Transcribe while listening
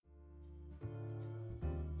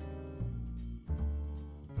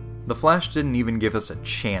The Flash didn't even give us a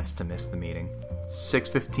chance to miss the meeting.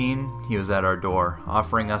 6:15, he was at our door,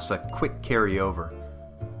 offering us a quick carryover.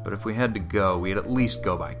 But if we had to go, we'd at least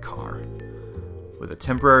go by car. With a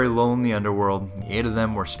temporary lull in the underworld, the 8 of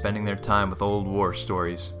them were spending their time with old war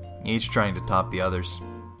stories, each trying to top the others.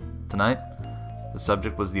 Tonight, the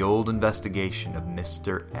subject was the old investigation of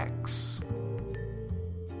Mr. X.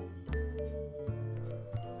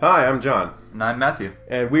 Hi, I'm John. And I'm Matthew.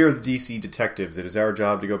 And we are the DC Detectives. It is our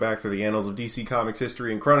job to go back through the annals of DC Comics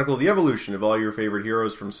history and chronicle the evolution of all your favorite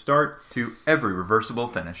heroes from start to every reversible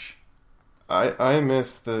finish. I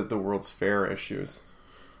miss the World's Fair issues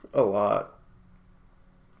a lot.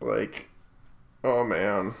 Like, oh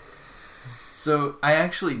man. So, I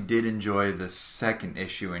actually did enjoy the second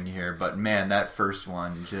issue in here, but man, that first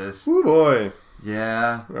one just... Ooh boy.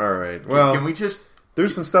 Yeah. Alright, well... Can we just...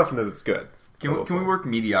 There's some stuff in it that's good. Can we work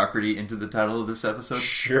mediocrity into the title of this episode?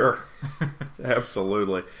 Sure.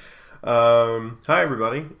 Absolutely. Hi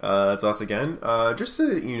everybody. It's us again. Just so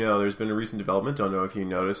that you know, there's been a recent development. Don't know if you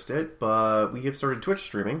noticed it, but we have started Twitch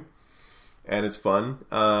streaming. And it's fun.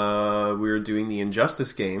 We're doing the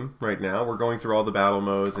Injustice game right now. We're going through all the battle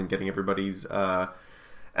modes and getting everybody's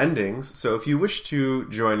endings. So if you wish to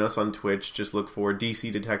join us on Twitch, just look for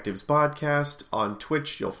DC Detectives Podcast on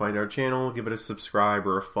Twitch. You'll find our channel. Give it a subscribe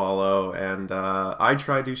or a follow. And I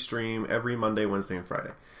try to stream every Monday, Wednesday, and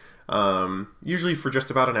Friday. Usually for just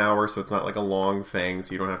about an hour, so it's not like a long thing,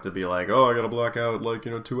 so you don't have to be like, oh, I gotta block out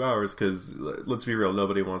 2 hours, because let's be real,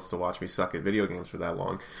 nobody wants to watch me suck at video games for that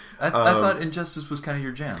long. I thought Injustice was kind of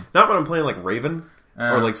your jam. Not when I'm playing like Raven,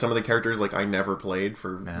 or like some of the characters like I never played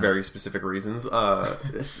for very specific reasons.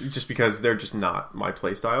 It's just because they're just not my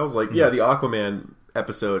play styles. Like, the Aquaman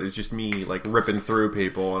episode is just me like ripping through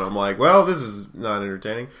people, and I'm like, well, this is not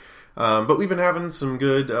entertaining. But we've been having some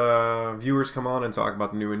good viewers come on and talk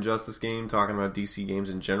about the new Injustice game, talking about DC games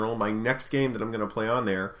in general. My next game that I'm going to play on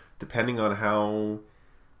there, depending on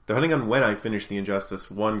when I finish the Injustice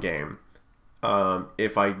 1 game,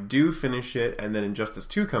 if I do finish it and then Injustice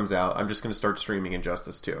 2 comes out, I'm just going to start streaming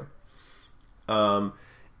Injustice 2.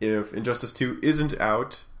 If Injustice 2 isn't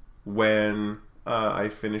out when I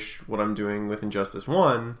finish what I'm doing with Injustice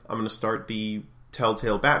 1, I'm going to start the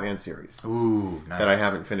Telltale Batman series. Ooh, nice. That I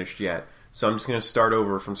haven't finished yet. So I'm just going to start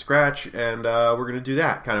over from scratch, and we're going to do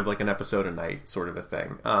that, kind of like an episode a night sort of a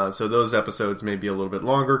thing. So those episodes may be a little bit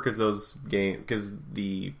longer, because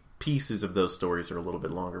the pieces of those stories are a little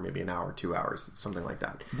bit longer, maybe an hour, 2 hours, something like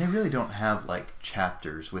that. They really don't have like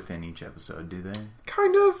chapters within each episode, do they?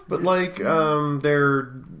 Kind of, but like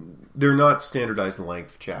they're not standardized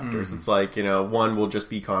length chapters. It's like, one will just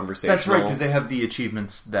be conversational. That's right, because they have the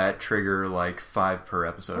achievements that trigger like 5 per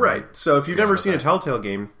episode. Right. So if you've never seen a Telltale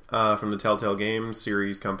game from the Telltale Game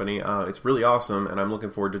series company, it's really awesome, and I'm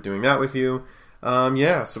looking forward to doing that with you.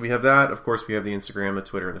 So we have that. Of course, we have the Instagram, the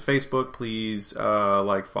Twitter, and the Facebook. Please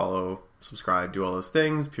like, follow, subscribe, do all those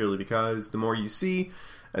things, purely because the more you see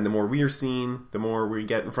and the more we are seen, the more we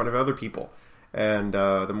get in front of other people. And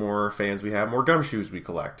the more fans we have, more gumshoes we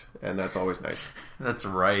collect, and that's always nice. That's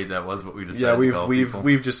right. That was what we decided. Yeah,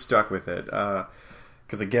 we've just stuck with it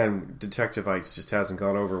because again, Detectivites just hasn't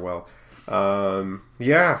gone over well. Oh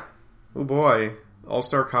boy,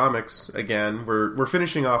 All-Star Comics again. We're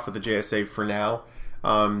finishing off with the JSA for now.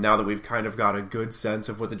 Now that we've kind of got a good sense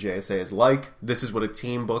of what the JSA is like, this is what a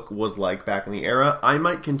team book was like back in the era. I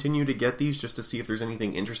might continue to get these just to see if there's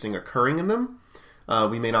anything interesting occurring in them.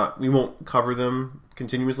 We won't cover them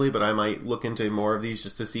continuously, but I might look into more of these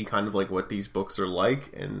just to see kind of like what these books are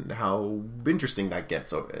like and how interesting that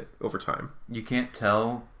gets over time. You can't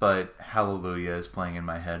tell, but Hallelujah is playing in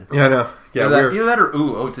my head. Yeah, I know. Yeah, either that or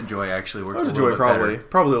Ode to Joy actually works. Ode to Joy probably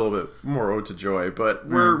a little bit more Ode to Joy, but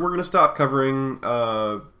we're going to stop covering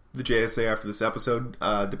the JSA after this episode,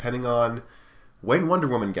 depending on when Wonder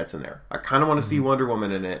Woman gets in there. I kind of want to see Wonder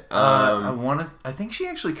Woman in it. I think she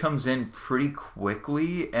actually comes in pretty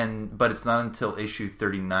quickly, but it's not until issue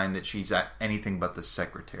 39 that she's at anything but the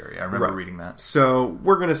secretary. I remember reading that. So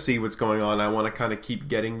we're going to see what's going on. I want to kind of keep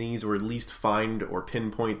getting these, or at least find or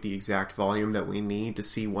pinpoint the exact volume that we need to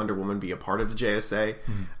see Wonder Woman be a part of the JSA.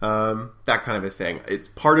 That kind of a thing. It's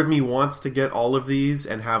part of me wants to get all of these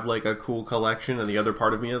and have like a cool collection, and the other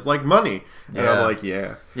part of me is like money. And I'm like,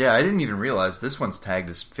 yeah, I didn't even realize this one's tagged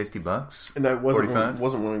as $50, and that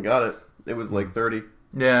wasn't when we got it. It was like 30.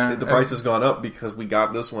 Yeah, the price has gone up because we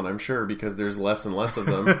got this one. I'm sure because there's less and less of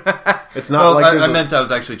them. It's not like I meant I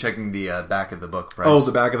was actually checking the back of the book price. Oh,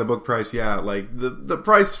 the back of the book price. Yeah, like the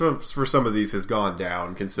price for some of these has gone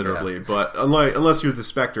down considerably. Yeah. But unless you're the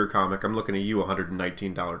Spectre comic, I'm looking at you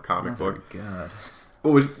 $119 comic book. God,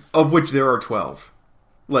 of which there are 12.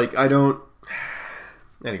 Like I don't.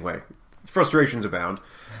 Anyway, frustrations abound.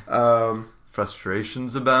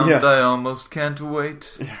 Frustrations abound. Yeah. I almost can't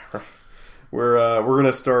wait. Yeah, right. We're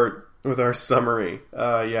gonna start with our summary.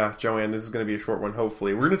 Joanne, this is gonna be a short one.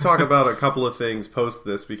 Hopefully, we're gonna talk about a couple of things post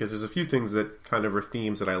this because there's a few things that kind of are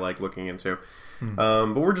themes that I like looking into.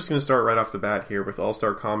 But we're just gonna start right off the bat here with All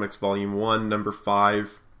Star Comics Volume 1, Number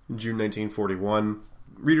 5, June 1941.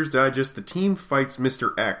 Reader's Digest: The team fights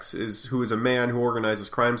Mr. X, who is a man who organizes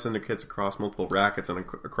crime syndicates across multiple rackets and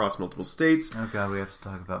across multiple states. Oh god, we have to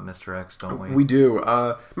talk about Mr. X, don't we? We do.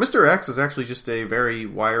 Mr. X is actually just a very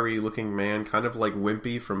wiry-looking man, kind of like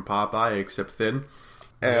Wimpy from Popeye, except thin.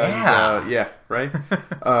 And, right?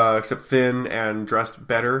 Except thin and dressed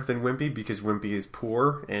better than Wimpy, because Wimpy is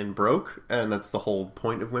poor and broke, and that's the whole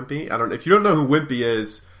point of Wimpy. If you don't know who Wimpy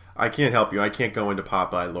is, I can't help you. I can't go into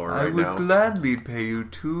Popeye lore right now. I would gladly pay you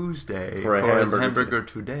Tuesday for a hamburger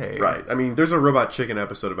today. Right. I mean, there's a Robot Chicken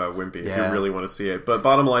episode about Wimpy if you really want to see it. But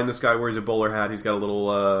bottom line, this guy wears a bowler hat. He's got a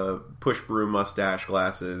little push broom mustache,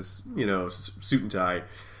 glasses, suit and tie.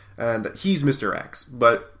 And he's Mr. X.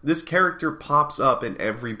 But this character pops up in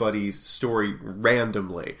everybody's story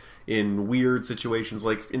randomly in weird situations.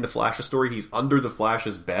 Like in the Flash's story, he's under the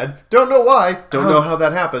Flash's bed. Don't know why. Don't know how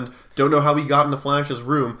that happened. Don't know how he got in the Flash's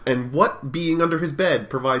room. And what being under his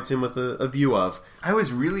bed provides him with a view of. I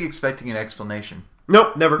was really expecting an explanation.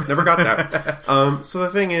 Nope, never got that. So the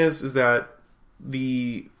thing is that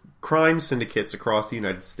the crime syndicates across the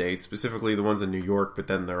United States, specifically the ones in New York, but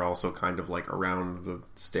then they're also kind of like around the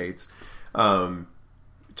states,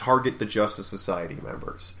 target the Justice Society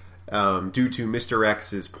members due to Mr.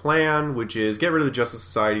 X's plan, which is get rid of the Justice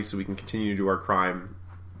Society so we can continue to do our crime,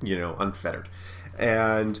 unfettered.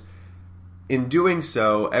 And in doing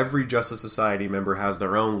so, every Justice Society member has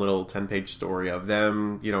their own little 10-page story of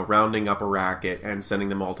them, rounding up a racket and sending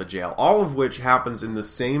them all to jail, all of which happens in the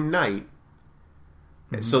same night.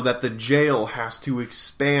 So that the jail has to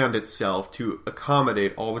expand itself to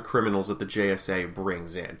accommodate all the criminals that the JSA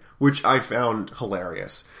brings in, which I found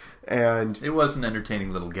hilarious. And it was an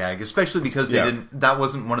entertaining little gag, especially because that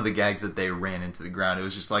wasn't one of the gags that they ran into the ground. It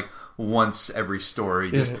was just like once every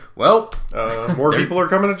story, more people are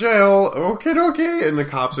coming to jail, okie dokie, and the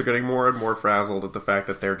cops are getting more and more frazzled at the fact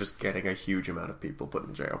that they're just getting a huge amount of people put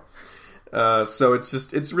in jail. So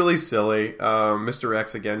it's really silly. Mr.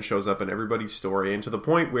 X again shows up in everybody's story, and to the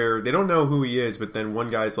point where they don't know who he is, but then one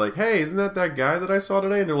guy's like, hey, isn't that guy that I saw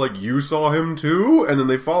today? And they're like, you saw him too? And then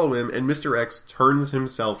they follow him, and Mr. X turns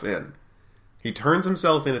himself in. He turns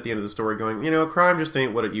himself in at the end of the story going, crime just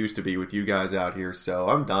ain't what it used to be with you guys out here, so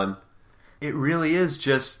I'm done. It really is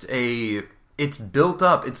just it's built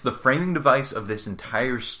up. It's the framing device of this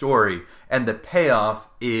entire story, and the payoff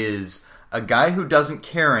is a guy who doesn't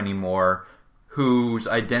care anymore, whose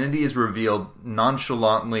identity is revealed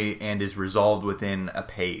nonchalantly and is resolved within a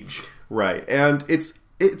page. Right, and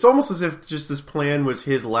it's almost as if just this plan was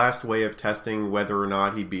his last way of testing whether or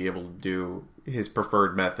not he'd be able to do his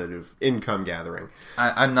preferred method of income gathering.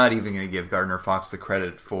 I'm not even going to give Gardner Fox the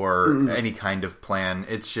credit for any kind of plan.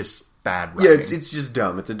 It's just bad writing. Yeah, it's just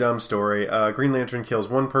dumb. It's a dumb story. Green Lantern kills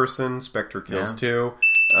one person, Spectre kills two.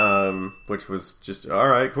 Which was just,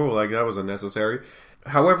 alright, cool, like that was unnecessary.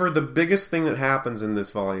 However, the biggest thing that happens in this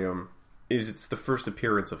volume is it's the first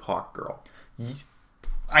appearance of Hawkgirl.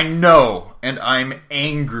 I know, and I'm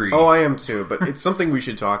angry. Oh, I am too, but it's something we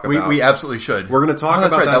should talk about. We absolutely should. We're going to talk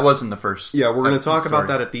about that. That wasn't the first. Yeah, we're going to talk about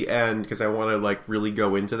that at the end, because I want to really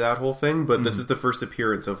go into that whole thing, but this is the first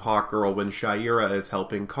appearance of Hawkgirl when Shayera is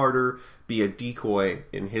helping Carter be a decoy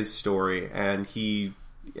in his story, and he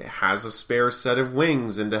has a spare set of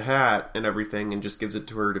wings and a hat and everything and just gives it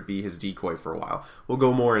to her to be his decoy for a while. We'll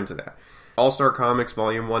go more into that. All-Star Comics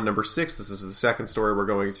Volume 1, Number 6. This is the second story we're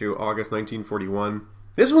going to, August 1941.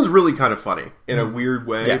 This one's really kind of funny in a weird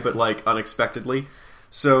way, but unexpectedly.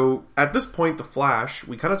 So, at this point, The Flash,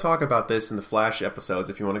 we kind of talk about this in the Flash episodes.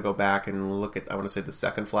 If you want to go back and look at, I want to say, the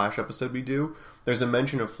second Flash episode we do, there's a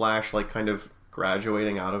mention of Flash, kind of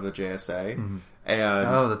graduating out of the JSA. Mm-hmm.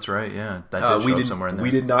 And that's right, yeah. That did show up somewhere in there. We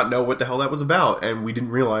did not know what the hell that was about, and we didn't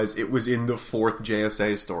realize it was in the fourth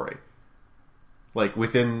JSA story.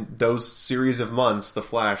 Within those series of months, The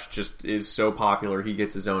Flash just is so popular, he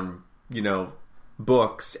gets his own,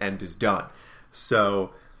 books and is done.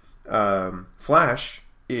 So, Flash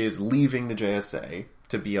is leaving the JSA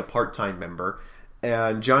to be a part-time member,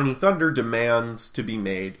 and Johnny Thunder demands to be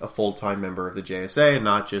made a full-time member of the JSA and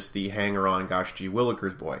not just the hanger-on gosh gee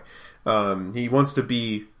Willikers boy. He wants to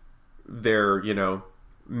be their,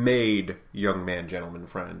 maid young man gentleman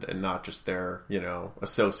friend and not just their,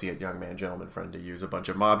 associate young man gentleman friend, to use a bunch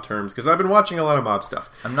of mob terms, because I've been watching a lot of mob stuff.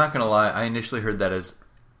 I'm not going to lie, I initially heard that as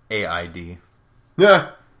AID.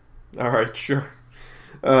 Yeah, All right, sure.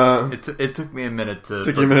 It took me a minute to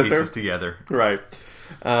put the pieces together. Right.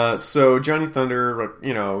 So Johnny Thunder,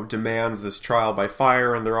 demands this trial by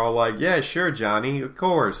fire, and they're all like, "Yeah, sure, Johnny, of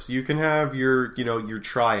course, you can have your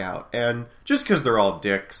tryout." And just because they're all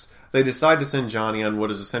dicks, they decide to send Johnny on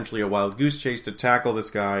what is essentially a wild goose chase to tackle this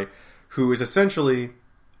guy, who is essentially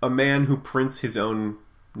a man who prints his own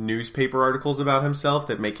newspaper articles about himself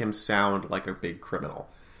that make him sound like a big criminal.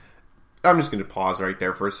 I'm just going to pause right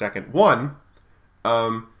there for a second. One,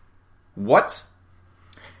 what?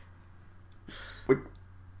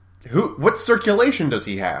 What circulation does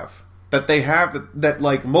he have? That they have, that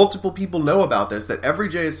like multiple people know about this, that every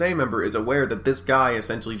JSA member is aware that this guy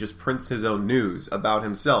essentially just prints his own news about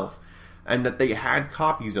himself, and that they had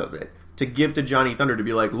copies of it to give to Johnny Thunder to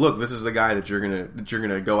be like, look, this is the guy that you're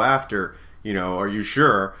gonna go after, are you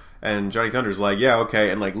sure? And Johnny Thunder's like, yeah,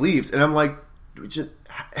 okay, and like leaves, and I'm like,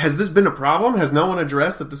 has this been a problem? Has no one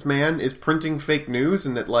addressed that this man is printing fake news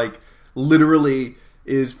and that like literally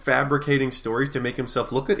is fabricating stories to make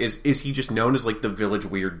himself look good? Is he just known as like the village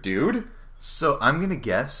weird dude? So I'm gonna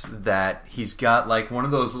guess that he's got like one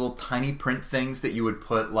of those little tiny print things that you would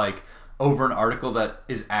put like over an article that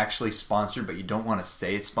is actually sponsored, but you don't want to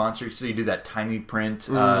say it's sponsored, so you do that tiny print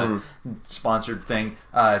sponsored thing,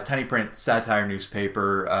 tiny print satire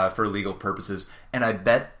newspaper for legal purposes. And I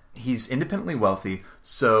bet he's independently wealthy,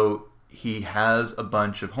 so he has a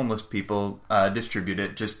bunch of homeless people distribute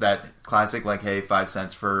it. Just that classic, like, hey, 5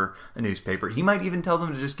 cents for a newspaper. He might even tell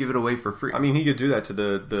them to just give it away for free. I mean, he could do that to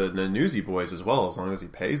the newsy boys as well, as long as he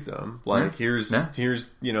pays them. Like, here's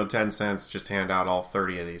 10 cents, just hand out all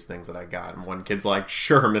 30 of these things that I got. And one kid's like,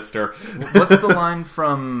 sure, mister. What's the line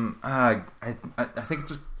from, I think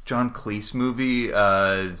it's a John Cleese movie,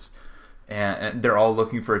 and they're all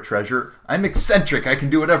looking for a treasure. I'm eccentric. I can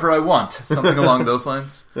do whatever I want. Something along those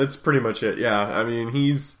lines. That's pretty much it. Yeah, I mean,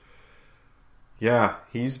 he's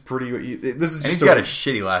pretty. This is. And he's got a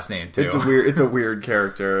shitty last name too. It's a weird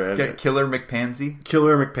character. And Killer McPansy.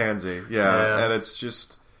 Killer McPansy. Yeah, and it's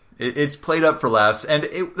just it's played up for laughs, and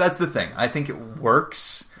that's the thing. I think it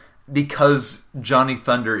works because Johnny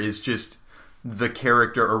Thunder is just the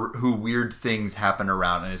character or who weird things happen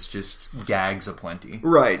around, and it's just gags aplenty.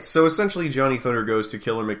 Right. So essentially Johnny Thunder goes to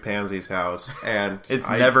Killer McPansy's house, and it's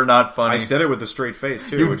never not funny. I said it with a straight face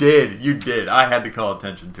too. You did. I had to call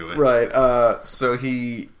attention to it. Right. So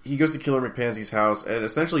he goes to Killer McPansy's house and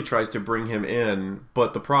essentially tries to bring him in,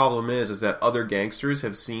 but the problem is that other gangsters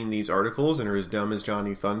have seen these articles and are as dumb as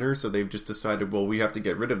Johnny Thunder, so they've just decided, well, we have to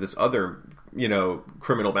get rid of this other,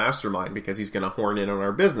 criminal mastermind because he's going to horn in on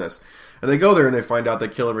our business. And they go there and they find out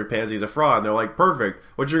that Killer McPansy is a fraud. And they're like, perfect.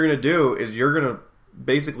 What you're going to do is you're going to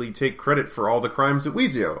basically take credit for all the crimes that we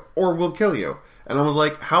do, or we'll kill you. And I was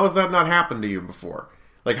like, how has that not happened to you before?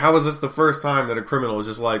 Like, how is this the first time that a criminal is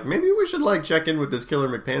just like, maybe we should, like, check in with this Killer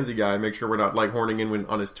McPansy guy and make sure we're not, like, horning in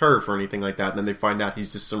on his turf or anything like that. And then they find out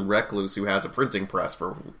he's just some recluse who has a printing press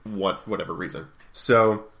for whatever reason.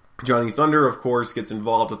 So Johnny Thunder, of course, gets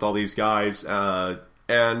involved with all these guys,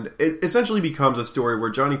 and it essentially becomes a story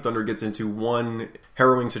where Johnny Thunder gets into one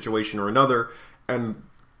harrowing situation or another and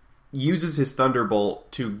uses his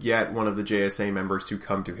Thunderbolt to get one of the JSA members to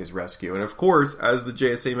come to his rescue. And of course, as the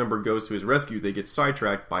JSA member goes to his rescue, they get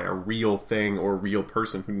sidetracked by a real thing or a real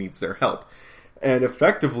person who needs their help. And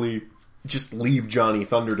effectively just leave Johnny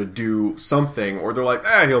Thunder to do something, or they're like,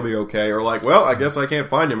 he'll be okay. Or like, well, I guess I can't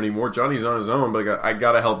find him anymore. Johnny's on his own, but I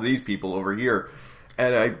gotta help these people over here.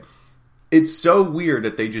 And it's so weird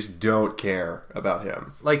that they just don't care about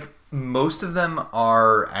him. Like, most of them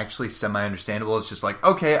are actually semi-understandable. It's just like,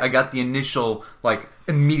 okay, I got the initial, like,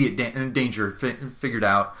 immediate danger figured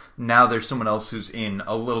out. Now there's someone else who's in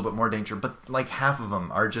a little bit more danger. But, like, half of them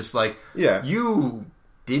are just like, you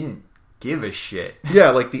didn't give a shit.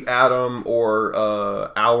 Yeah, like the Atom or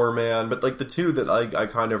Our Man. But, like, the two that I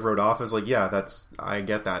kind of wrote off as, like, I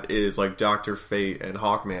get that, is, like, Dr. Fate and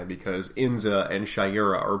Hawkman, because Inza and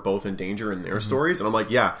Shaira are both in danger in their stories. And I'm like,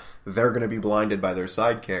 they're going to be blinded by their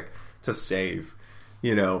sidekick to save,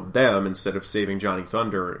 them instead of saving Johnny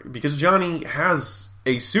Thunder. Because Johnny has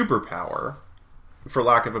a superpower, for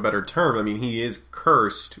lack of a better term. I mean, he is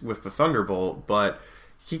cursed with the Thunderbolt, but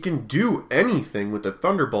he can do anything with the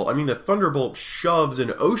Thunderbolt. I mean, the Thunderbolt shoves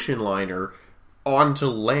an ocean liner onto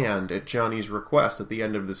land at Johnny's request at the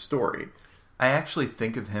end of the story. I actually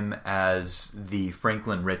think of him as the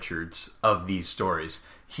Franklin Richards of these stories.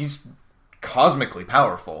 He's cosmically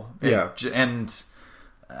powerful. Yeah. And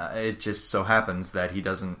it just so happens that he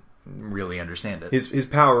doesn't really understand it. His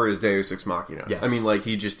power is Deus Ex Machina. Yes. I mean, like,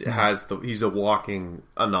 he just has he's a walking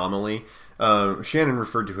anomaly. Shannon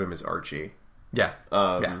referred to him as Archie. Yeah.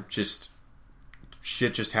 Just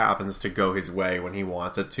shit just happens to go his way when he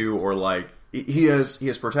wants it to, or like he has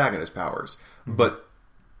protagonist powers, but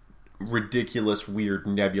ridiculous, weird,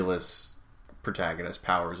 nebulous protagonist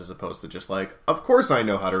powers as opposed to just like, of course I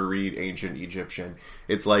know how to read ancient Egyptian.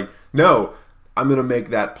 It's like, no, I'm gonna make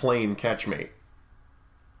that plane catch me.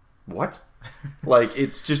 What? Like,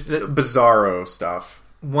 it's just bizarro stuff.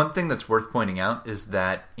 One thing that's worth pointing out is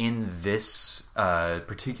that in this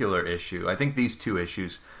particular issue, I think these two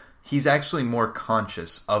issues, he's actually more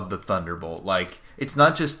conscious of the Thunderbolt. Like, it's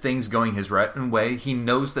not just things going his way. He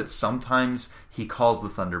knows that sometimes he calls the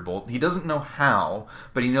Thunderbolt. He doesn't know how,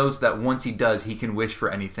 but he knows that once he does, he can wish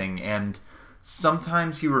for anything. And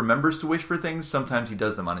sometimes he remembers to wish for things. Sometimes he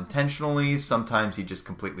does them unintentionally. Sometimes he just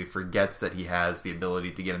completely forgets that he has the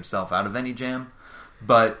ability to get himself out of any jam.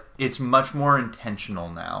 But it's much more intentional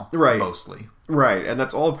now, right? Mostly. Right, and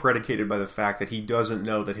that's all predicated by the fact that he doesn't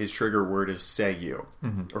know that his trigger word is "say you"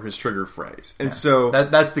 or his trigger phrase, and so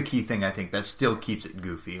that's the key thing. I think that still keeps it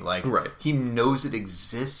goofy. Like, right. He knows it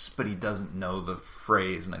exists, but he doesn't know the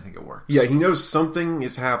phrase, and I think it works. Yeah, he knows something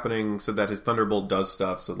is happening, so that his Thunderbolt does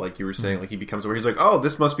stuff. So, like you were saying, like he becomes aware. He's like, "Oh,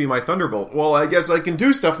 this must be my Thunderbolt. Well, I guess I can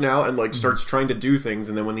do stuff now," and like starts trying to do things.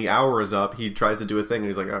 And then when the hour is up, he tries to do a thing, and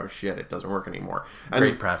he's like, "Oh shit, it doesn't work anymore." And,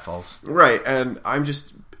 Great pratfalls. Right, and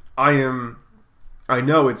I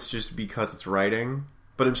know it's just because it's writing,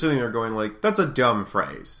 but I'm sitting there going like, that's a dumb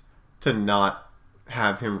phrase to not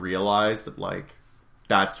have him realize that like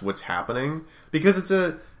that's what's happening, because it's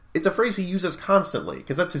a phrase he uses constantly,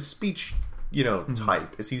 because that's his speech,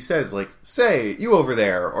 type. As he says like, "Say you over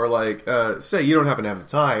there," or like, "Say you don't happen to have the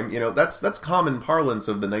time." That's common parlance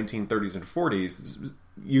of the 1930s and 40s,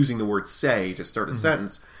 using the word "say" to start a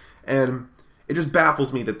sentence, and it just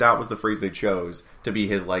baffles me that that was the phrase they chose to be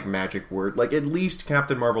his, like, magic word. Like, at least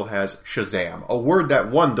Captain Marvel has Shazam. A word that,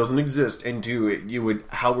 one, doesn't exist, and two,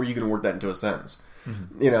 how were you going to work that into a sentence?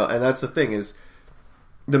 And that's the thing, is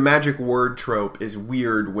the magic word trope is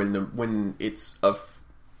weird when it's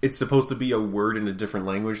supposed to be a word in a different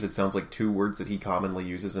language that sounds like two words that he commonly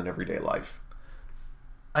uses in everyday life.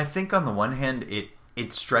 I think on the one hand,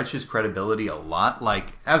 it stretches credibility a lot.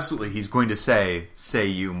 Like, absolutely, he's going to say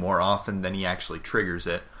you more often than he actually triggers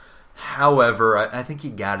it. However, I think you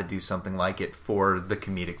got to do something like it for the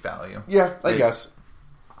comedic value. Yeah, I guess.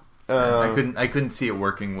 I couldn't see it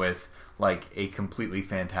working with like a completely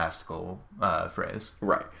fantastical phrase.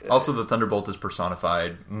 Right. Also, the Thunderbolt is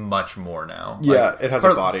personified much more now. Yeah, it has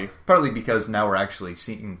a body. Partly because now we're actually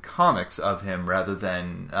seeing comics of him rather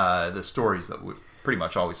than the stories that we pretty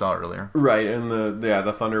much all we saw earlier. Right, and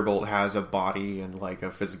the Thunderbolt has a body and like a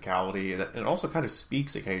physicality, and it also kind of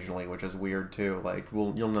speaks occasionally, which is weird too. Like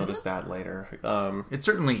you'll notice that later. It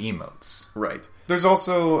certainly emotes. Right. There's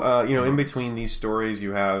also in between these stories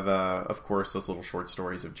you have of course those little short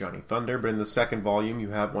stories of Johnny Thunder, but in the second volume you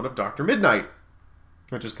have one of Dr. Midnight,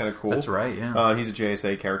 which is kind of cool. That's right, yeah. He's a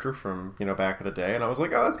JSA character from, back in the day, and I was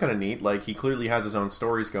like, oh, that's kind of neat. Like, he clearly has his own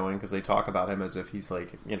stories going, because they talk about him as if he's,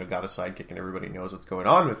 like, got a sidekick and everybody knows what's going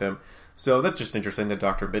on with him. So that's just interesting that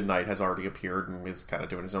Dr. Midnight has already appeared and is kind of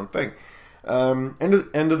doing his own thing.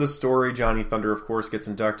 End of the story, Johnny Thunder, of course, gets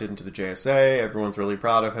inducted into the JSA. Everyone's really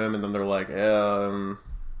proud of him, and then they're like,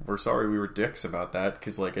 we're sorry we were dicks about that,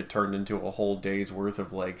 because, like, it turned into a whole day's worth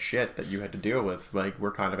of, like, shit that you had to deal with. Like,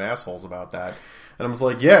 we're kind of assholes about that. And I was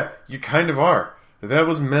like, yeah, you kind of are. That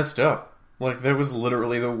was messed up. Like, that was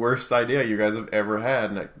literally the worst idea you guys have ever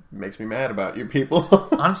had, and it makes me mad about you people.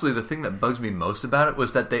 Honestly, the thing that bugs me most about it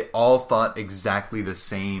was that they all thought exactly the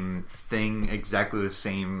same thing, exactly the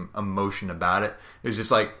same emotion about it. It was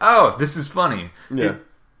just like, oh, this is funny. Yeah.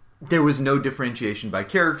 There was no differentiation by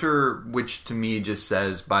character, which to me just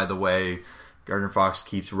says, by the way, Gardner Fox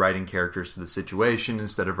keeps writing characters to the situation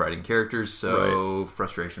instead of writing characters, so right.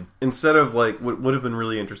 Frustration. Instead of, like, what would have been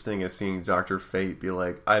really interesting is seeing Dr. Fate be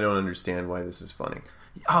like, I don't understand why this is funny.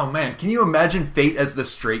 Oh, man, can you imagine Fate as the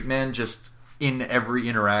straight man just in every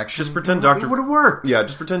interaction? Just pretend It would have worked. Yeah,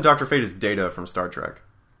 just pretend Dr. Fate is Data from Star Trek.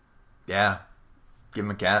 Yeah. Give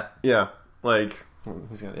him a cat. Yeah, like,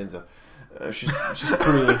 he's got Inza.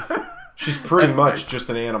 She's pretty much just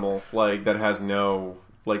an animal, like, that has no,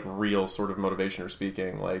 like, real sort of motivation or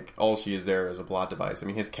speaking. Like, all she is there is a plot device. I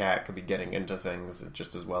mean, his cat could be getting into things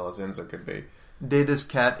just as well as Inza could be. Data's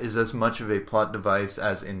cat is as much of a plot device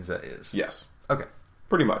as Inza is. Yes. Okay.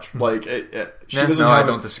 Pretty much. Like, I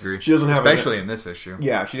don't disagree. She doesn't have, especially in this issue.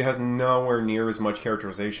 Yeah, she has nowhere near as much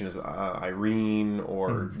characterization as Irene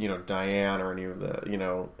or Diane or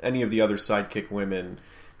any of the other sidekick women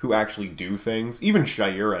who actually do things. Even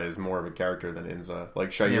Shayera is more of a character than Inza. Like,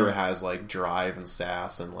 Shayera has, like, drive and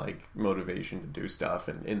sass and, like, motivation to do stuff,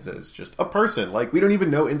 and Inza is just a person. Like, we don't even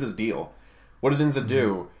know Inza's deal. What does Inza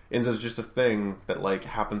do? Inza's just a thing that, like,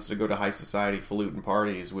 happens to go to high society falutin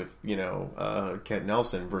parties with, Kent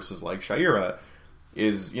Nelson, versus, like, Shaira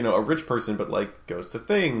is, a rich person, but, like, goes to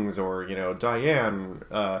things, or, Diane,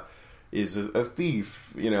 is a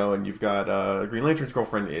thief, and you've got Green Lantern's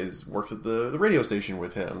girlfriend works at the radio station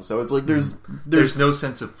with him. So it's like there's no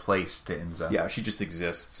sense of place to Inza. Yeah, she just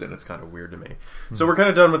exists, and it's kind of weird to me. Mm-hmm. So we're kind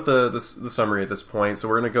of done with the summary at this point. So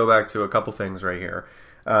we're going to go back to a couple things right here.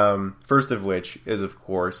 First of which is, of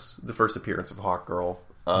course, the first appearance of Hawkgirl.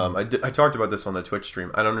 I talked about this on the Twitch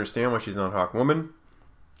stream. I don't understand why she's not Hawkwoman.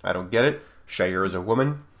 I don't get it. Shaira is a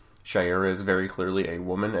woman. Shaira is very clearly a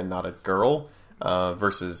woman and not a girl.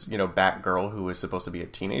 Versus, Batgirl, who is supposed to be a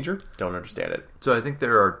teenager. Don't understand it. So I think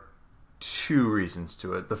there are two reasons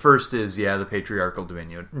to it. The first is, the patriarchal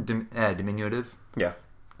diminutive. Yeah.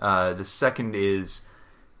 The second is,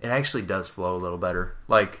 it actually does flow a little better.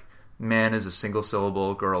 Like, man is a single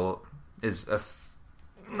syllable, girl is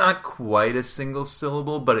not quite a single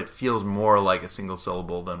syllable, but it feels more like a single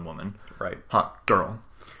syllable than woman. Right. Hot girl.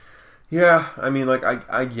 Yeah, I mean, like,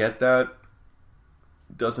 I get that.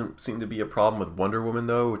 Doesn't seem to be a problem with Wonder Woman,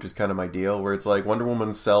 though, which is kind of my deal, where it's like Wonder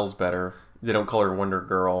Woman sells better. They don't call her Wonder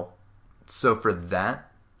Girl. So for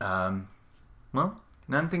that, now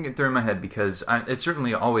I'm thinking through in my head, because it's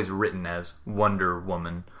certainly always written as Wonder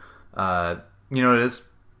Woman. You know what it is?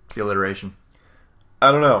 It's the alliteration.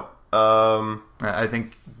 I don't know. I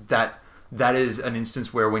think that is an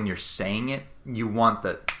instance where when you're saying it, you want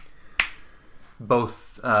that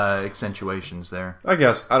both accentuations there. I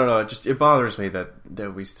guess. I don't know. It bothers me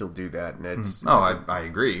that we still do that, and it's... I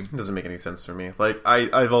agree. It doesn't make any sense for me. Like,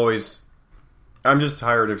 I'm just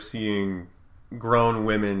tired of seeing grown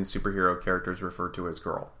women superhero characters referred to as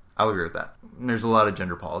girl. I'll agree with that. There's a lot of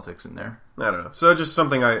gender politics in there. I don't know. So just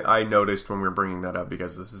something I noticed when we were bringing that up,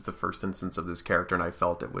 because this is the first instance of this character, and I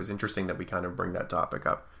felt it was interesting that we kind of bring that topic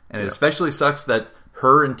up. And it especially sucks that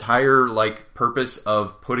her entire, purpose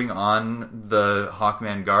of putting on the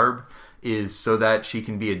Hawkman garb is so that she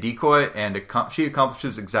can be a decoy, and she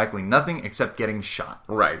accomplishes exactly nothing except getting shot.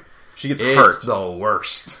 Right. She gets hurt. It's the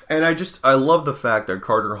worst. And I love the fact that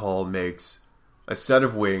Carter Hall makes a set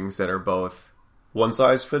of wings that are both one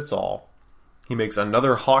size fits all. He makes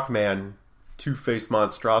another Hawkman two-faced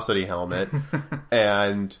monstrosity helmet,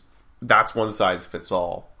 and that's one size fits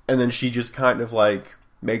all. And then she just kind of,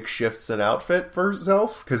 makeshifts an outfit for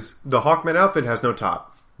herself, because the Hawkman outfit has no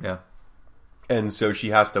top. Yeah. And so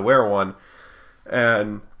she has to wear one.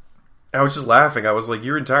 And I was just laughing. I was like,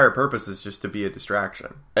 your entire purpose is just to be a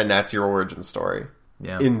distraction. And that's your origin story.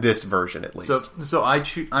 Yeah. In this version, at least. So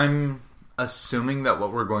I'm assuming that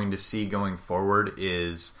what we're going to see going forward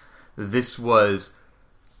is this was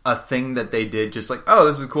a thing that they did just like, oh,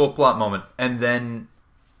 this is a cool plot moment. And then...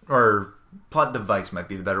 or... plot device might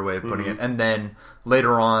be the better way of putting it. And then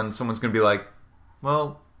later on, someone's going to be like,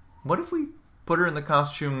 well, what if we put her in the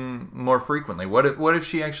costume more frequently? What if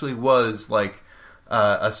she actually was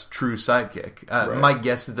a true sidekick? Right. My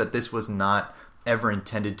guess is that this was not ever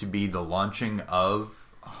intended to be the launching of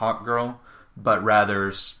Hawkgirl, but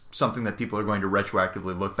rather something that people are going to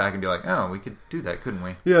retroactively look back and be like, oh, we could do that, couldn't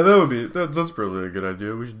we? Yeah, that's probably a good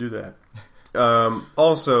idea. We should do that.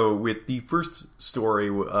 Also, with the first story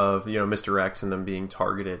of, Mr. X and them being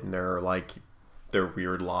targeted and their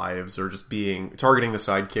weird lives, or just targeting the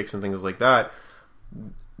sidekicks and things like that,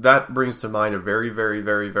 that brings to mind a very, very,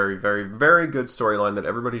 very, very, very, very good storyline that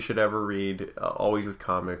everybody should ever read, always with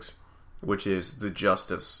comics, which is the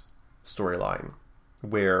Justice storyline,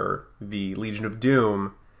 where the Legion of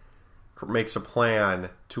Doom makes a plan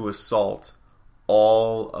to assault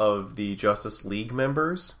all of the Justice League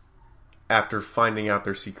members after finding out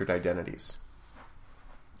their secret identities.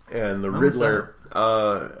 And the Riddler,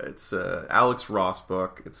 it's a Alex Ross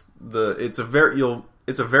book. It's a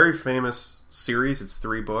very famous series. It's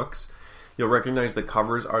 3 books. You'll recognize the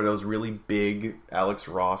covers are those really big Alex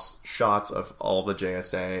Ross shots of all the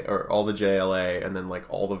JSA or all the JLA, and then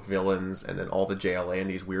all the villains, and then all the JLA in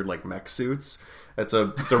these weird mech suits. It's a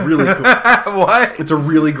really cool, what? It's a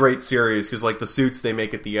really great series because the suits they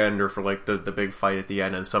make at the end are for the big fight at the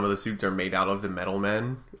end, and some of the suits are made out of the Metal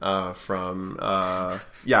Men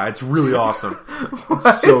it's really awesome.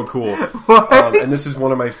 It's so cool. And this is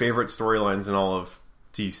one of my favorite storylines in all of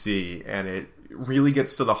DC, and it really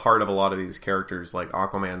gets to the heart of a lot of these characters. Like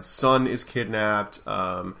Aquaman's son is kidnapped.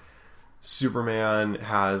 Superman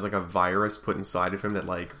has a virus put inside of him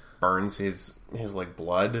that burns his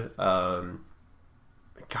blood.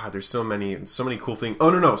 God, there's so many cool things. Oh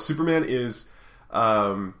no, Superman is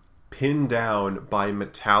pinned down by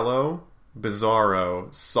Metallo,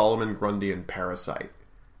 Bizarro, Solomon Grundy, and Parasite.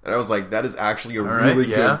 And I was like, that is actually a right, really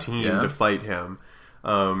yeah, good team yeah. to fight him.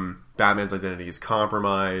 Batman's identity is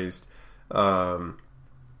compromised. The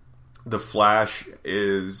Flash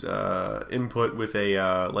is input with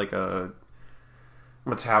a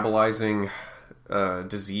metabolizing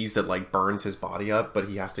disease that like burns his body up, but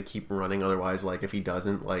he has to keep running. Otherwise, like if he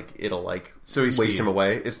doesn't, like it'll like So he's waste speed. him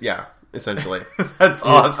away. It's essentially. That's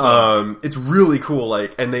awesome. It's really cool.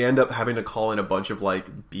 Like, and they end up having to call in a bunch of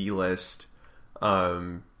like B-list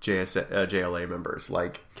JLA members.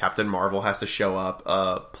 Like Captain Marvel has to show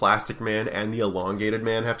up. Plastic Man and the Elongated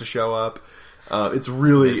Man have to show up. It's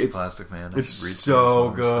really It's Plastic Man. it's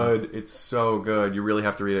so good. It's so good. You really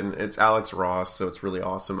have to read it. And it's Alex Ross, so it's really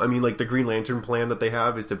awesome. I mean, like the Green Lantern plan that they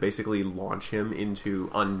have is to basically launch him into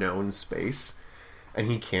unknown space, and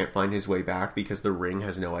he can't find his way back because the Ring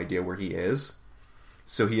has no idea where he is.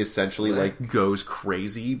 So he essentially like goes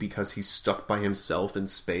crazy because he's stuck by himself in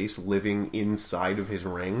space, living inside of his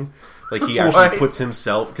ring. Like he actually puts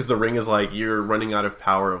himself, because the Ring is like, you're running out of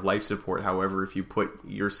power of life support. However, if you put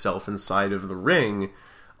yourself inside of the Ring,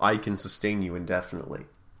 I can sustain you indefinitely.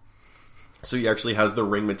 So he actually has the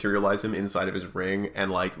Ring materialize him inside of his ring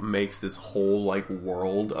and like makes this whole like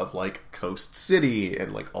world of like Coast City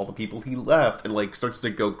and like all the people he left, and like starts to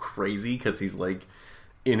go crazy because he's like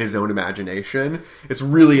in his own imagination. It's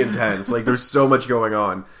really intense. Like there's so much going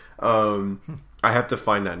on. I have to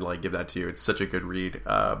find that and like give that to you. It's such a good read.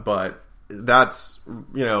 But that's,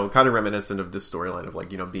 you know, kind of reminiscent of this storyline of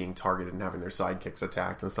like, you know, being targeted and having their sidekicks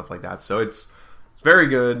attacked and stuff like that. So it's very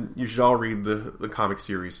good. You should all read the comic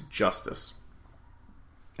series Justice.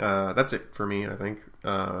 That's it for me, I think.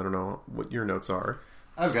 I don't know what your notes are.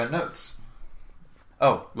 I've got notes.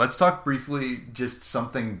 Oh, let's talk briefly just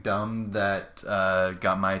something dumb that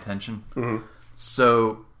got my attention. Mm-hmm.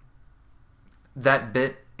 So, that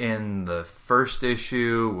bit in the first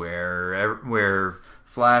issue where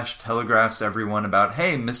Flash telegraphs everyone about,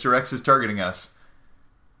 hey, Mr. X is targeting us.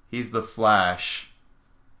 He's the Flash.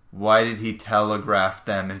 Why did he telegraph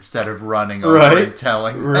them instead of running over and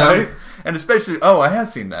telling them? Right. And especially, I have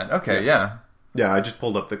seen that. Okay, yeah. Yeah, I just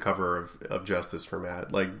pulled up the cover of Justice for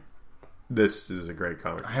Matt. Like, this is a great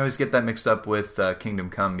comic. I always get that mixed up with Kingdom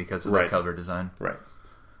Come because of the cover design. Right.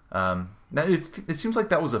 Now it seems like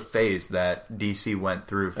that was a phase that DC went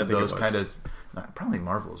through for those kind of, probably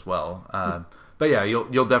Marvel as well. But yeah,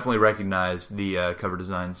 you'll definitely recognize the cover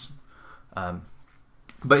designs.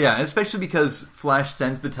 But yeah, and especially because Flash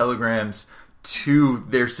sends the telegrams to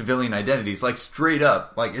their civilian identities, like straight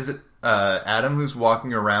up. Like, is it Adam who's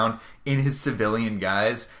walking around in his civilian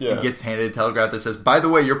guise and gets handed a telegraph that says, by the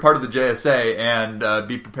way, you're part of the JSA and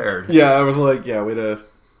be prepared. Yeah, I was like, yeah, way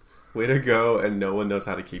to go, and no one knows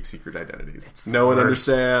how to keep secret identities. No one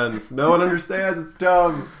understands. No one understands. It's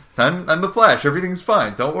dumb. I'm the Flash. Everything's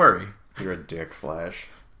fine. Don't worry. You're a dick, Flash.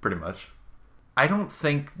 Pretty much. I don't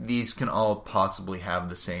think these can all possibly have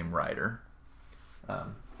the same writer.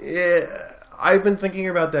 Yeah, I've been thinking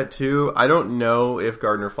about that too. I don't know if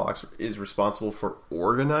Gardner Fox is responsible for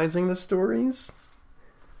organizing the stories.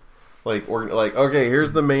 Like, okay,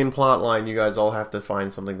 here's the main plot line. You guys all have to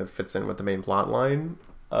find something that fits in with the main plot line.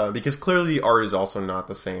 Because clearly the art is also not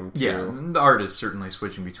the same, too. Yeah, the art is certainly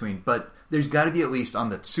switching between. But there's got to be at least on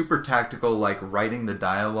the super tactical, like writing the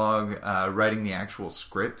dialogue, writing the actual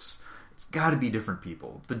scripts. It's got to be different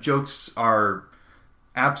people. The jokes are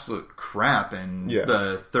absolute crap in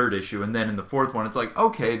the third issue. And then in the fourth one, it's like,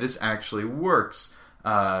 okay, this actually works.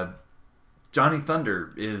 Johnny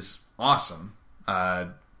Thunder is awesome.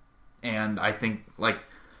 And I think, like,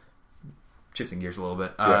 shifting gears a little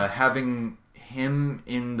bit, having him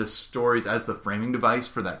in the stories as the framing device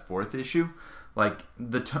for that fourth issue, like,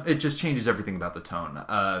 it just changes everything about the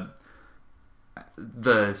tone.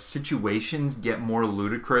 The situations get more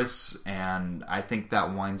ludicrous, and I think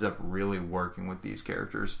that winds up really working with these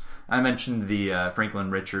characters. I mentioned the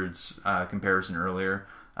Franklin Richards comparison earlier.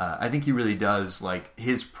 I think he really does, like,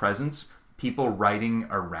 his presence, people writing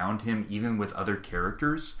around him, even with other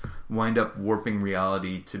characters, wind up warping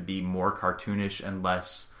reality to be more cartoonish and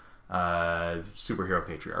less superhero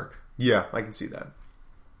patriarch. Yeah, I can see that.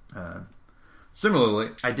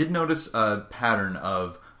 Similarly, I did notice a pattern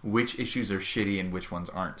of which issues are shitty and which ones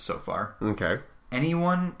aren't so far. Okay. Any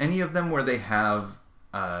of them where they have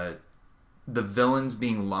the villains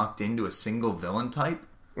being locked into a single villain type.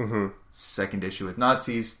 Mm-hmm. Second issue with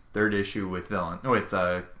Nazis, third issue with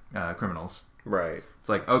criminals. Right. It's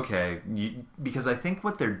like, okay, because I think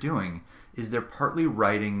what they're doing is they're partly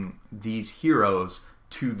writing these heroes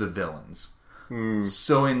to the villains.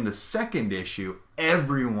 So in the second issue,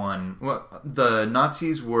 the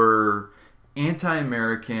Nazis were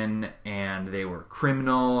anti-American, and they were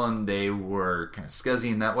criminal, and they were kind of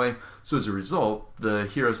scuzzy in that way. So as a result, the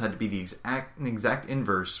heroes had to be the exact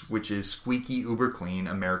inverse, which is squeaky, uber clean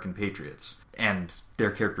American patriots. And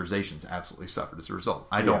their characterizations absolutely suffered as a result.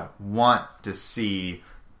 I don't want to see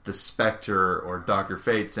the Spectre or Dr.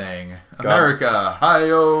 Fate saying, America,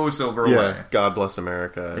 hi-yo, silver away. God bless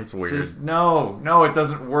America. It's weird. Just, no, it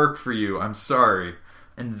doesn't work for you. I'm sorry.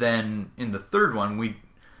 And then in the third one,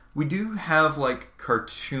 we do have like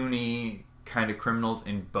cartoony kind of criminals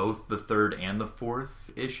in both the third and the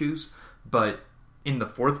fourth issues, but in the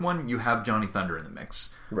fourth one, you have Johnny Thunder in the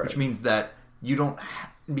mix, which means that you don't,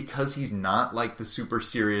 because he's not like the super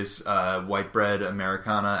serious white bread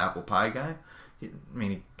Americana apple pie guy. I mean,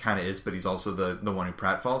 he kind of is, but he's also the one who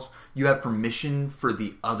pratfalls. You have permission for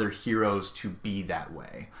the other heroes to be that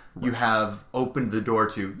way. Right. You have opened the door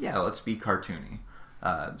to, let's be cartoony.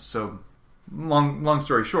 So, long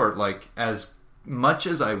story short, like, as much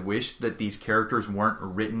as I wish that these characters weren't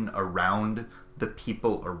written around the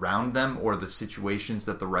people around them or the situations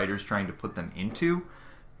that the writer's trying to put them into,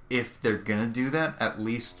 if they're gonna do that, at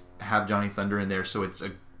least have Johnny Thunder in there so it's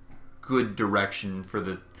a good direction for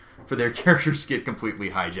their characters to get completely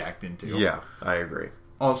hijacked into. Yeah, I agree.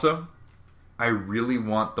 Also, I really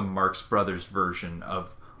want the Marx Brothers version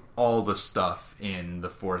of all the stuff in the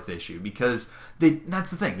fourth issue, because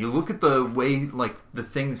that's the thing. You look at the way like the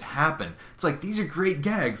things happen. It's like, these are great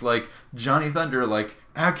gags. Like Johnny Thunder, like,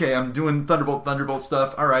 okay, I'm doing Thunderbolt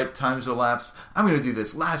stuff. All right, time's elapsed. I'm going to do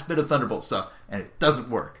this last bit of Thunderbolt stuff, and it doesn't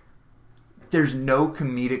work. There's no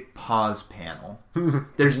comedic pause panel.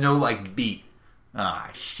 There's no like beat.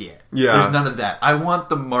 Shit. Yeah. There's none of that. I want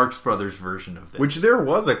the Marx Brothers version of this. Which there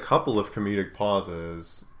was a couple of comedic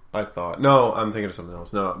pauses, I thought. No, I'm thinking of something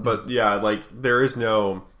else. No, but yeah, like, there's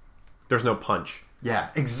no punch. Yeah,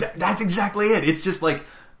 that's exactly it. It's just like,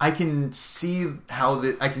 I can see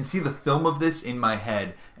the film of this in my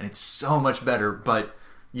head, and it's so much better, but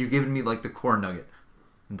you've given me like the core nugget.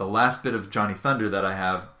 And the last bit of Johnny Thunder that I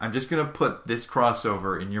have, I'm just going to put this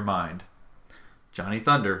crossover in your mind. Johnny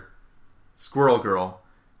Thunder, Squirrel Girl,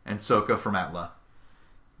 and Sokka from Atla.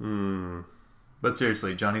 But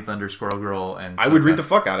seriously, Johnny Thunder, Squirrel Girl, and Sokka. I would read the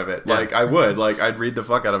fuck out of it. Yeah. Like, I would. Like, I'd read the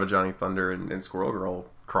fuck out of a Johnny Thunder and Squirrel Girl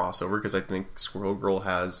crossover, because I think Squirrel Girl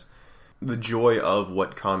has the joy of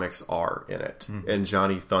what comics are in it. Mm-hmm. And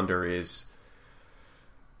Johnny Thunder is,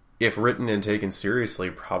 if written and taken seriously,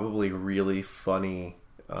 probably really funny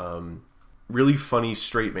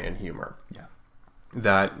straight man humor. Yeah.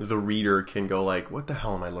 That the reader can go like, what the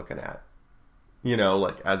hell am I looking at? You know,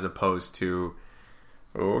 like, as opposed to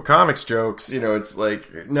comics jokes. You know, it's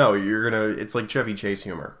like, no, it's like Chevy Chase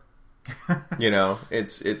humor. You know,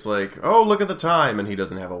 it's like, oh, look at the time, and he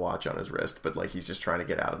doesn't have a watch on his wrist, but like, he's just trying to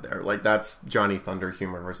get out of there. Like, that's Johnny Thunder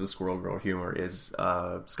humor versus Squirrel Girl humor is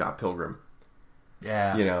Scott Pilgrim.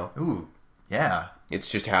 Yeah. You know? Ooh. Yeah. It's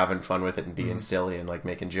just having fun with it and being silly and like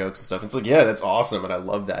making jokes and stuff. It's like, yeah, that's awesome, and I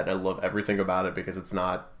love that, and I love everything about it, because it's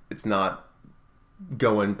not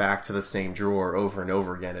going back to the same drawer over and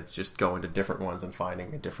over again. It's just going to different ones and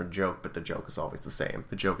finding a different joke, but the joke is always the same.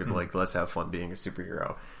 The joke is like, let's have fun being a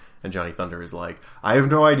superhero. And Johnny Thunder is like, I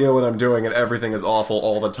have no idea what I'm doing, and everything is awful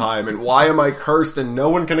all the time, and why am I cursed, and no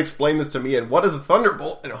one can explain this to me, and what is a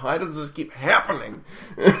thunderbolt, and why does this keep happening?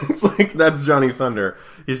 It's like, that's Johnny Thunder.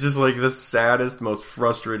 He's just like the saddest, most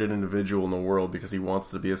frustrated individual in the world, because he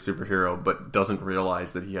wants to be a superhero, but doesn't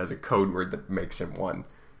realize that he has a code word that makes him one.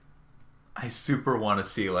 I super want to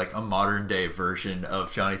see like a modern day version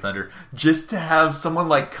of Johnny Thunder, just to have someone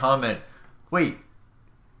like comment, wait,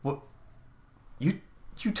 what?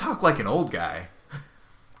 You talk like an old guy.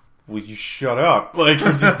 Will you shut up? Like, he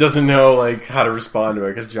just doesn't know like how to respond to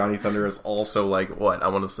it, because Johnny Thunder is also like, what, I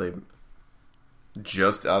want to say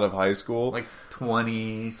just out of high school, like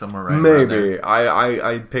 20, somewhere right maybe there.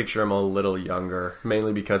 I picture him a little younger,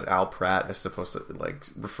 mainly because Al Pratt is supposed to like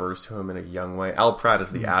refers to him in a young way. Al Pratt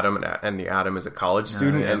is the Atom, and the Atom is a college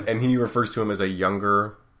student, and he refers to him as a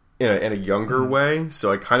younger in a younger way.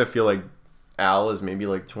 So I kind of feel like Al is maybe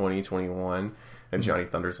like 20, 21, and Johnny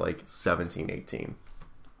Thunder's like 17, 18.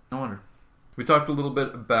 No wonder. We talked a little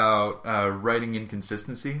bit about writing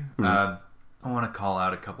inconsistency. I want to call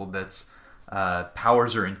out a couple bits.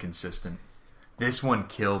 Powers are inconsistent. This one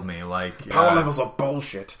killed me. Like, power levels are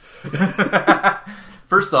bullshit.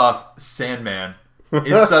 First off, Sandman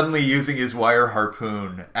is suddenly using his wire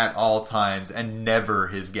harpoon at all times and never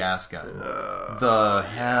his gas gun. The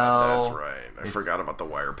hell? That's right. I forgot about the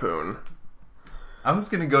wire poon. I was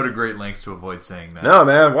going to go to great lengths to avoid saying that. No,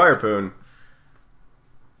 man, wire poon.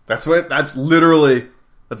 That's literally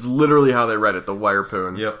how they read it, the wire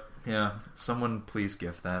poon. Yep. Yeah, someone please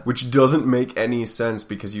gift that. Which doesn't make any sense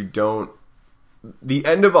because you don't... The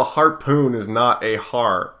end of a harpoon is not a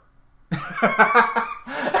har.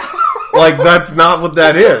 Like, that's not what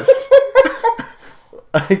that is.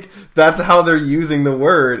 Like, that's how they're using the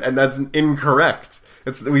word, and that's incorrect.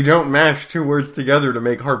 We don't mash two words together to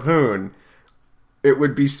make harpoon. It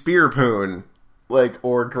would be spearpoon, like,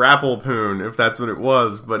 or grapplepoon, if that's what it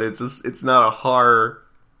was, but it's not a har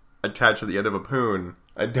attached to the end of a poon.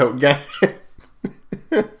 I don't get it.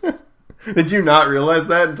 Did you not realize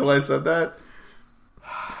that until I said that?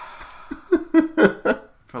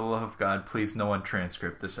 For the love of God, please no one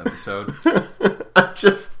transcript this episode.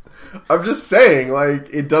 I'm just saying,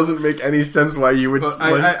 like, it doesn't make any sense why you would... Well,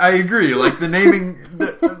 I agree. Like, the naming...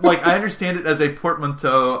 like, I understand it as a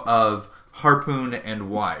portmanteau of harpoon and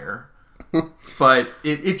wire. But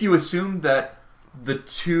if you assume that the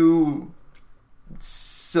two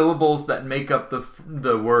syllables that make up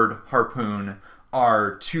the word harpoon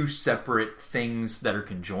are two separate things that are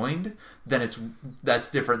conjoined, then that's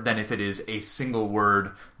different than if it is a single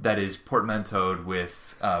word that is portmanteaued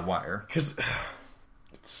with wire. Because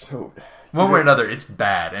it's so... One way or another, it's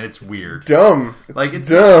bad and it's weird. Dumb. It's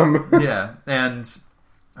dumb. Yeah, and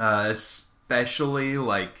especially,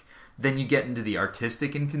 like, then you get into the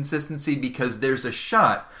artistic inconsistency because there's a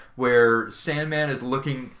shot where Sandman is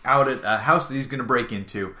looking out at a house that he's going to break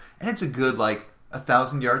into, and it's a good, like,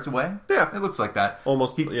 1,000 yards away. Yeah. It looks like that.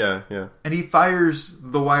 Almost, yeah. And he fires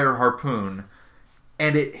the wire harpoon,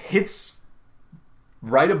 and it hits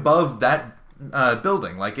right above that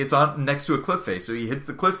building. Like, it's on next to a cliff face, so he hits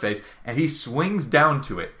the cliff face, and he swings down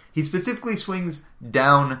to it. He specifically swings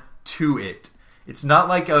down to it. It's not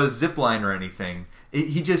like a zip line or anything.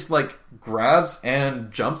 He just, like, grabs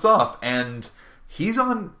and jumps off, and he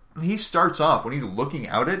starts off, when he's looking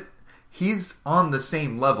out at, he's on the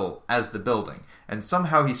same level as the building. And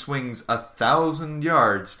somehow he swings 1,000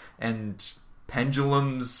 yards, and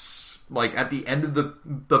pendulums, like, at the end of the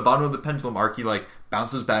bottom of the pendulum arc, he, like,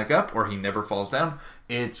 bounces back up, or he never falls down.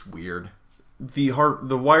 It's weird. The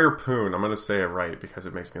wire poon, I'm going to say it right because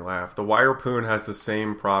it makes me laugh. The wire poon has the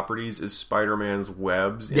same properties as Spider-Man's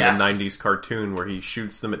webs in the 90s cartoon where he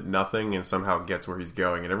shoots them at nothing and somehow gets where he's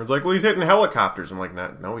going. And everyone's like, well, he's hitting helicopters. I'm like,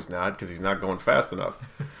 no, he's not, because he's not going fast enough.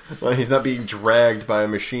 Like, he's not being dragged by a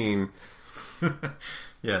machine.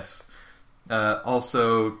 Yes.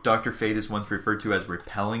 Also, Dr. Fate is once referred to as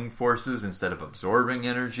repelling forces instead of absorbing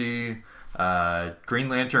energy. Green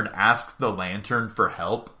Lantern asks the Lantern for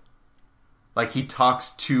help. Like, he talks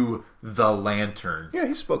to the Lantern. Yeah,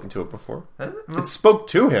 he's spoken to it before. It spoke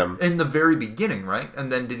to him. In the very beginning, right?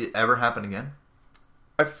 And then did it ever happen again?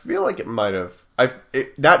 I feel like it might have.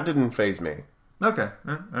 That didn't faze me. Okay,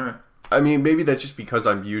 all right. I mean, maybe that's just because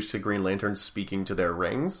I'm used to Green Lantern speaking to their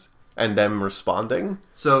rings and them responding.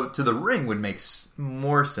 So, to the ring would make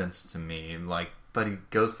more sense to me, like, but he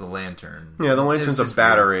goes to the Lantern. Yeah, the Lantern's a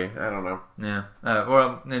battery. Weird. I don't know. Yeah.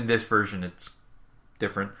 Well, in this version, it's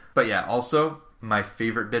different. But yeah, also, my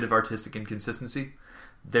favorite bit of artistic inconsistency,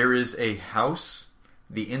 there is a house,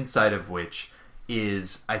 the inside of which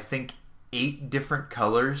is, I think, 8 different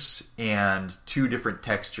colors and 2 different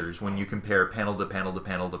textures when you compare panel to panel to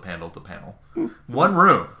panel to panel to panel. One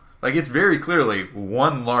room. Like, it's very clearly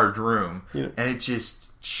one large room, and it just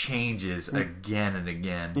changes again and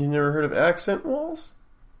again. You never heard of accent walls?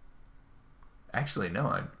 Actually,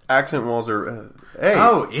 no. Accent walls are...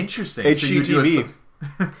 Oh, interesting. HGTV.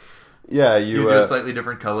 Yeah, you do a slightly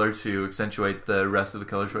different color to accentuate the rest of the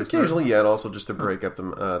color choice. Occasionally, yeah, and also just to break up the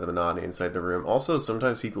monotony inside the room. Also,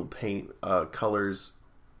 sometimes people paint colors,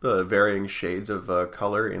 varying shades of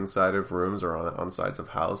color inside of rooms or on sides of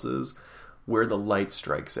houses where the light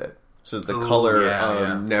strikes it. So the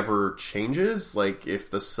color never changes. Like, if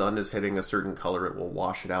the sun is hitting a certain color, it will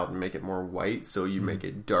wash it out and make it more white. So you make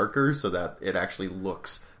it darker so that it actually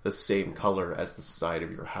looks the same color as the side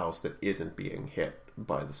of your house that isn't being hit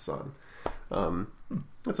by the sun.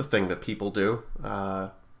 That's a thing that people do.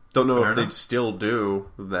 Don't know if they still do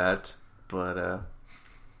that, but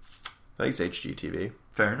thanks HGTV.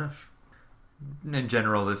 Fair enough. In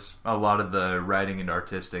general, a lot of the writing and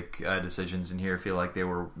artistic decisions in here feel like they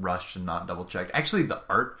were rushed and not double checked. Actually, the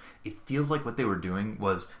art, it feels like what they were doing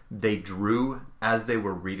was they drew as they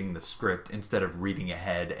were reading the script instead of reading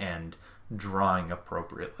ahead and drawing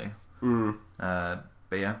appropriately. But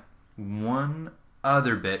yeah, one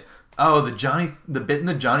other bit. Oh, the bit in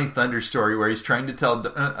the Johnny Thunder story where he's trying to tell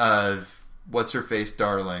what's her face,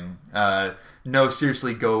 darling. No,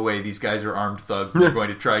 seriously, go away. These guys are armed thugs. They're going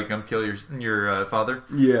to try to come kill your father.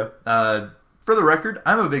 Yeah. For the record,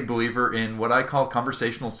 I'm a big believer in what I call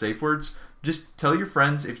conversational safe words. Just tell your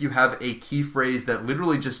friends if you have a key phrase that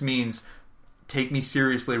literally just means, take me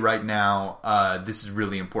seriously right now, this is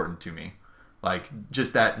really important to me. Like,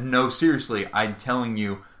 just that, no, seriously, I'm telling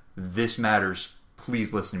you, this matters,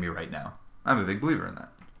 please listen to me right now. I'm a big believer in that.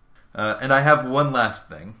 And I have one last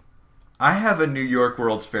thing. I have a New York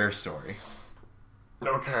World's Fair story.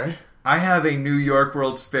 Okay. I have a New York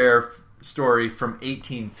World's Fair story from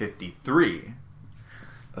 1853.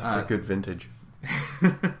 That's a good vintage.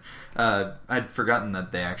 I'd forgotten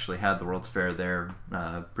that they actually had the World's Fair there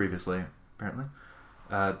previously, apparently.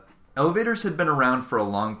 Elevators had been around for a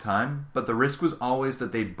long time, but the risk was always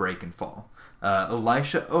that they'd break and fall.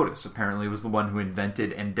 Elisha Otis apparently was the one who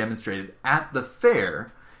invented and demonstrated at the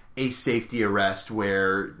fair a safety arrest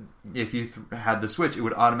where if you had the switch, it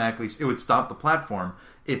would stop the platform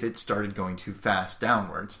if it started going too fast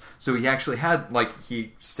downwards. So he actually had,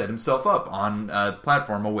 he set himself up on a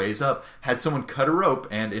platform a ways up, had someone cut a rope,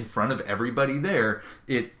 and in front of everybody there,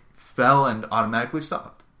 it fell and automatically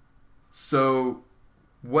stopped. So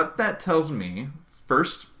what that tells me,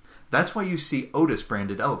 first, that's why you see Otis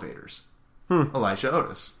branded elevators. Elisha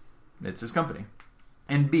Otis. It's his company.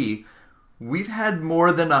 And B, we've had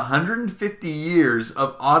more than 150 years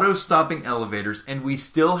of auto-stopping elevators, and we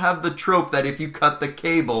still have the trope that if you cut the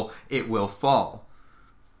cable, it will fall.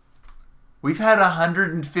 We've had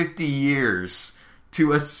 150 years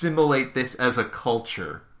to assimilate this as a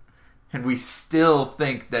culture, and we still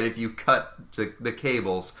think that if you cut the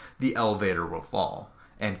cables, the elevator will fall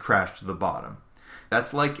and crash to the bottom.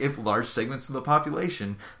 That's like if large segments of the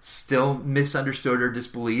population still misunderstood or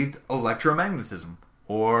disbelieved electromagnetism,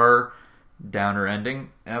 or downer ending,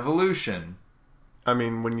 evolution. I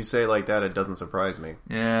mean, when you say it like that, it doesn't surprise me.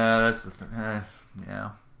 Yeah, that's the thing.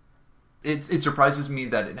 Yeah. It surprises me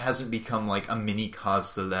that it hasn't become like a mini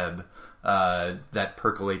cause celeb that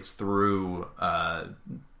percolates through the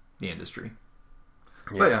industry.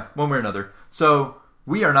 Yeah. But yeah, one way or another. So,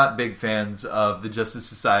 we are not big fans of the Justice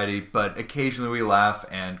Society, but occasionally we laugh,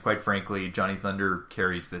 and quite frankly, Johnny Thunder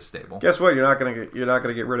carries this stable. Guess what? You're not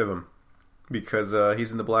gonna get rid of him because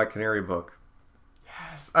he's in the Black Canary book.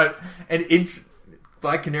 Yes,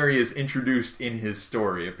 Black Canary is introduced in his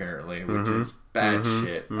story apparently, which is bad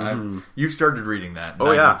shit. You've started reading that. And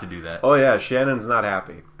I need to do that. Oh yeah, Shannon's not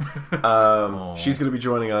happy. She's going to be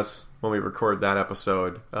joining us when we record that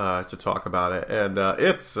episode to talk about it, and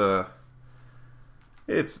it's a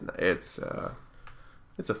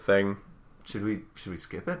thing. Should we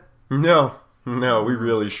skip it? No, we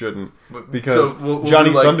really shouldn't, because we'll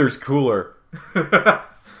Johnny Thunder's cooler.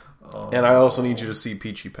 And I also need you to see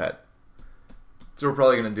Peachy Pet. So we're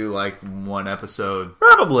probably going to do like one episode.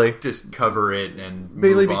 Probably. Just cover it and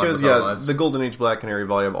mainly move on because, with our lives. the Golden Age Black Canary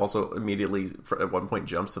volume also immediately, at one point,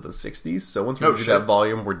 jumps to the 60s. So once we do that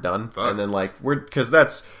volume, we're done. Fuck. And then, because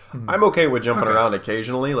that's... I'm okay with jumping around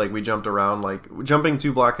occasionally. Like, we jumped around, jumping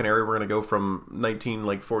to Black Canary, we're going to go from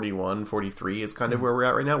 41, 43 is kind of where we're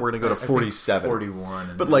at right now. We're going to go to 47.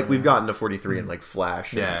 41. But, we've gotten to 43 in,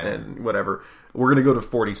 Flash and whatever. We're going to go to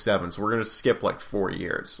 47, so we're going to skip 4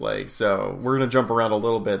 years. So we're going to jump around a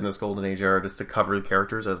little bit in this Golden Age era just to cover the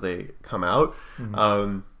characters as they come out.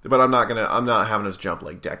 But I'm not having us jump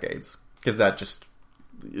decades, because that just,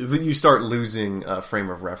 you start losing a frame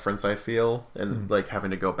of reference, I feel, and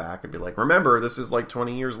having to go back and be remember, this is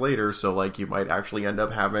 20 years later, so you might actually end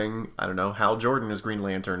up having, I don't know, Hal Jordan as Green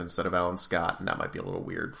Lantern instead of Alan Scott, and that might be a little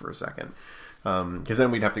weird for a second. Because then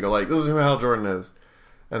we'd have to go this is who Hal Jordan is.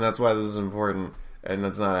 And that's why this is important. And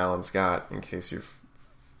it's not Alan Scott, in case you're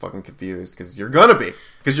fucking confused. Because you're gonna be.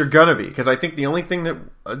 Because I think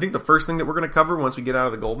the first thing that we're gonna cover once we get out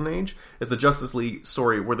of the Golden Age is the Justice League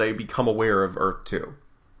story where they become aware of Earth 2.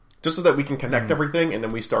 Just so that we can connect everything and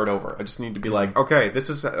then we start over. I just need to be okay, this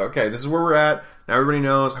is where we're at. Now everybody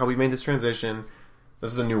knows how we made this transition.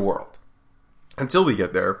 This is a new world. Until we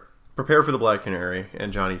get there, prepare for the Black Canary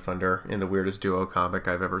and Johnny Thunder in the weirdest duo comic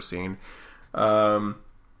I've ever seen.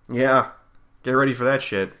 Yeah, get ready for that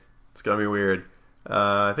shit. It's gonna be weird.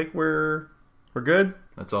 I think we're good.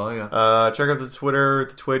 That's all I got. Check out the Twitter,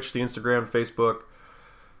 the Twitch, the Instagram, Facebook.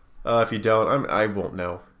 If you don't, I won't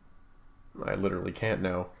know. I literally can't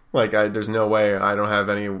know. There's no way. I don't have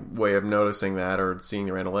any way of noticing that or seeing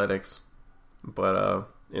your analytics. But I'm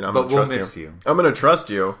gonna trust you. I'm gonna trust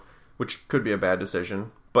you, which could be a bad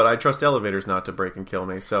decision. But I trust elevators not to break and kill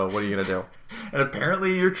me, so what are you going to do? And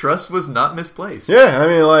apparently your trust was not misplaced. Yeah, I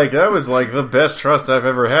mean, that was, the best trust I've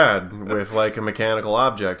ever had with, a mechanical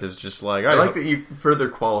object. It's just, I like that you further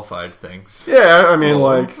qualified things. Yeah, I mean,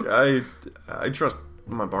 I trust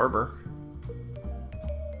my barber.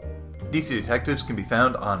 DC Detectives can be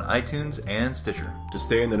found on iTunes and Stitcher. To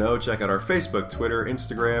stay in the know, check out our Facebook, Twitter,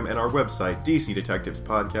 Instagram, and our website,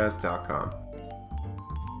 dcdetectivespodcast.com.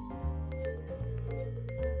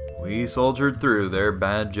 We soldiered through their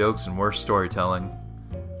bad jokes and worse storytelling.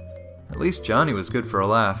 At least Johnny was good for a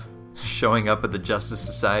laugh, showing up at the Justice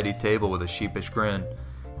Society table with a sheepish grin,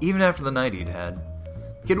 even after the night he'd had.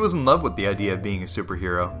 The kid was in love with the idea of being a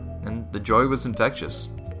superhero, and the joy was infectious.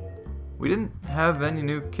 We didn't have any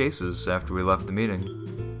new cases after we left the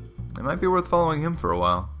meeting. It might be worth following him for a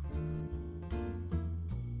while.